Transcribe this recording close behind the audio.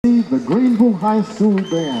Greeneville High School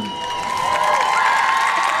Band.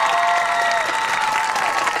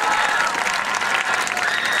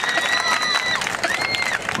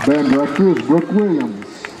 Band director is Brooke Williams.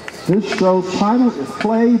 This show's title is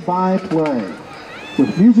Play by Play,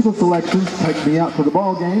 with musical selections Take Me Out to the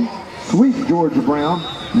Ball Game, Sweet Georgia Brown,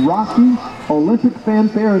 Rocky, Olympic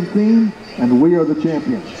Fanfare and Theme, and We Are the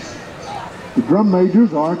Champions. The drum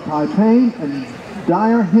majors are Ty Payne and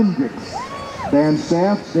Dyer Hendricks. Band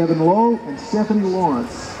staff Devin Lowe and Stephanie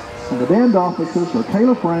Lawrence. And the band officers are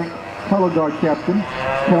Kayla Frank, color guard captain,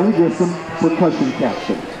 Kelly Grissom, percussion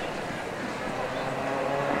captain.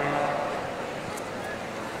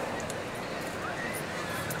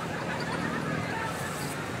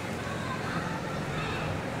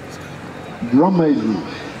 Drum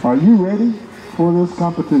majors, are you ready for this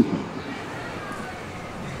competition?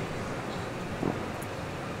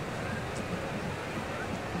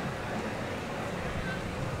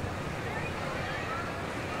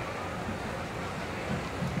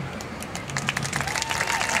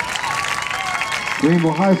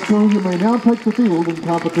 Greeneville High School, you may now take the field in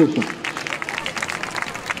competition.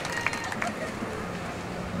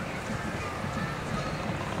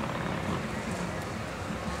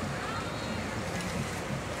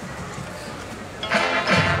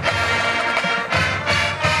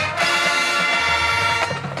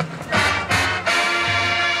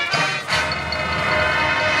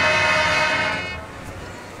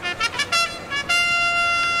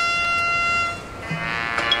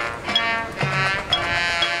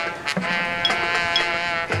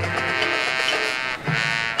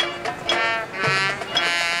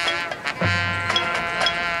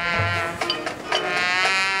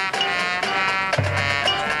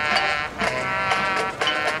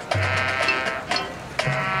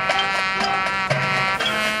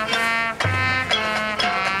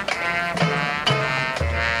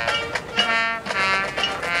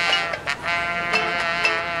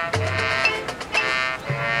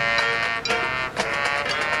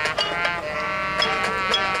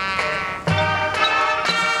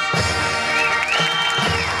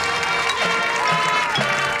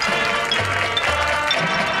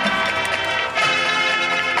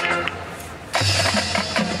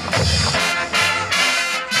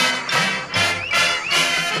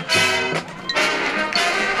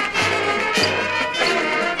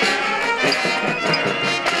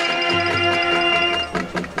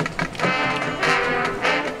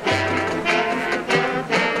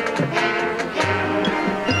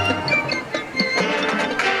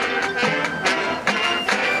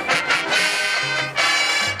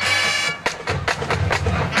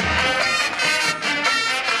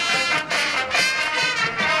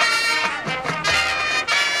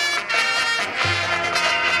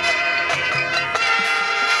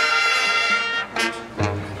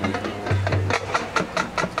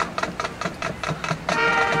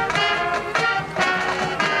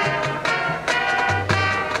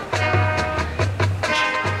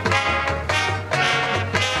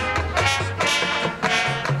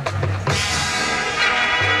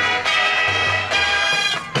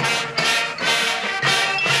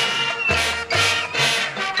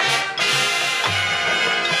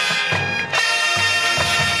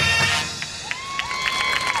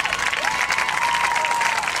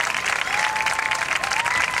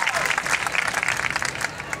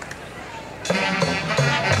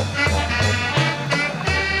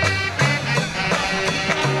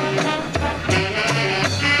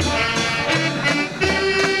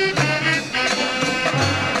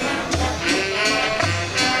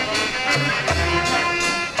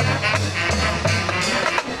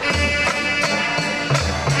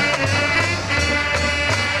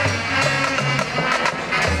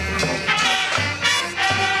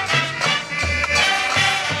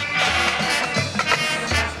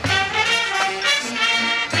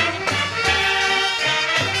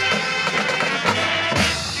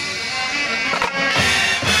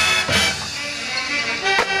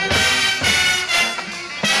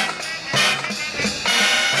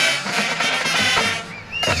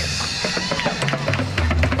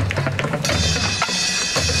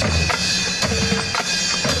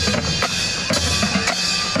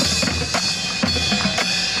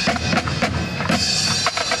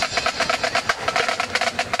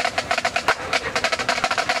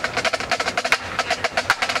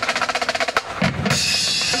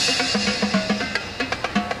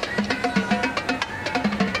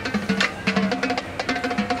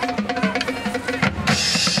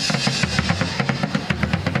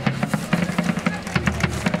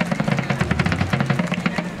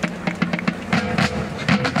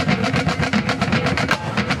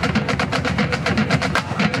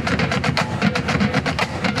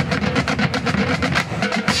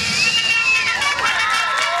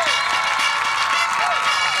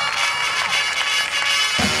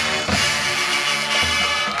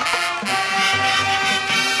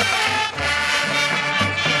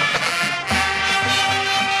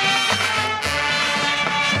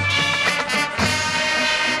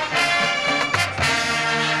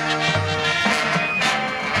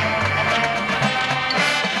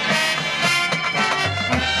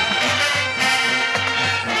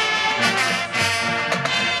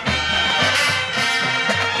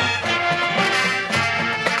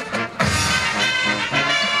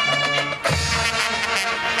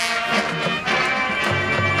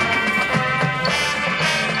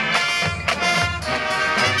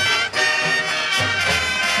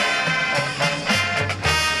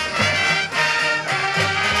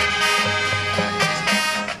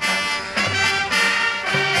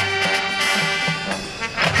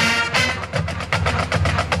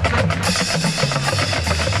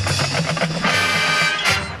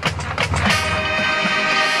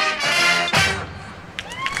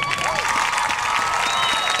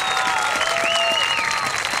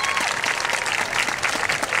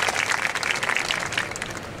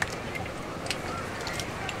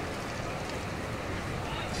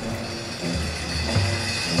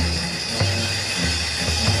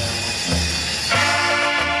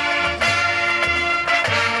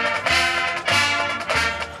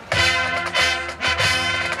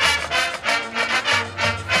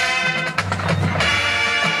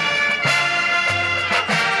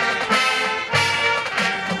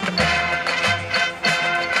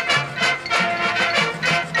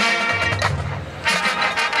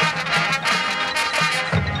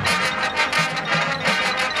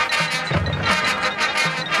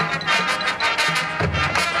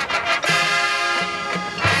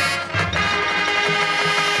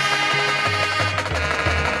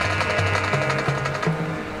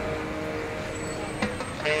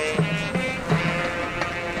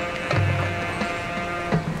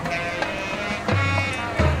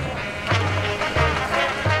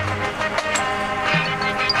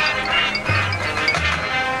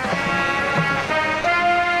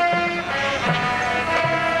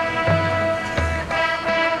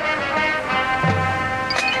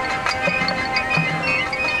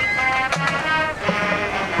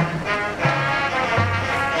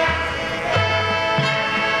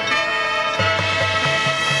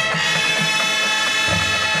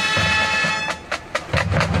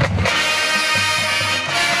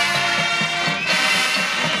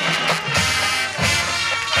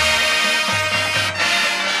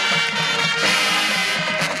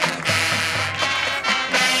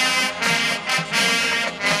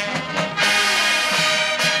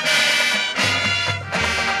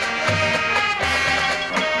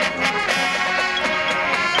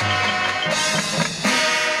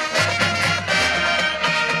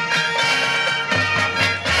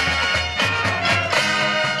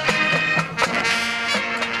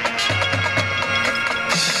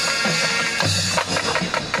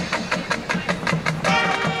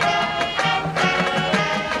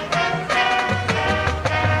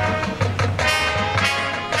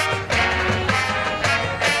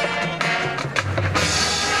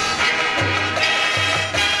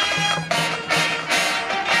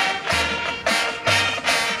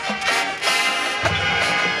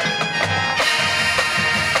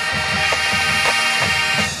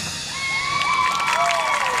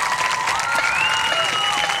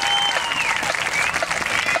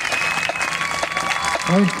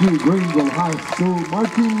 Thank you, Greeneville High School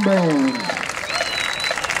Marching Band.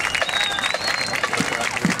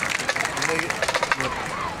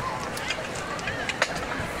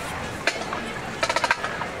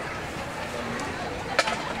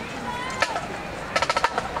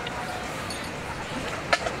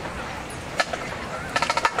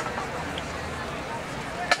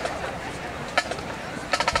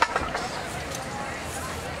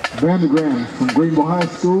 Vandergram from Greeneville High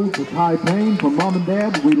School to Ty Payne from Mom and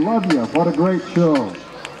Dad. We love you. What a great show.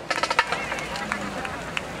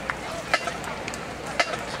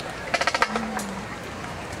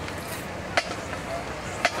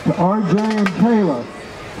 To RJ and Kayla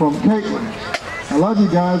from Caitlin. I love you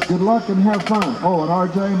guys. Good luck and have fun. Oh, and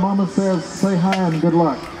RJ, Mama says say hi and good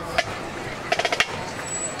luck.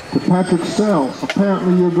 To Patrick Stell,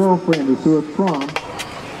 apparently your girlfriend is who it's from.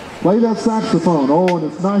 Play that saxophone. Oh, and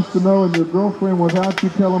it's nice to know and your girlfriend without you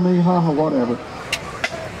telling me, haha, whatever.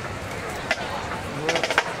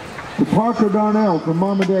 To Parker Darnell from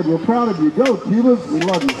Mom and Dad, we're proud of you. Go, Cubas. We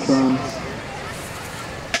love you, son.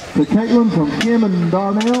 To Caitlin from Kim and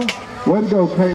Darnell, way to go, Caitlin.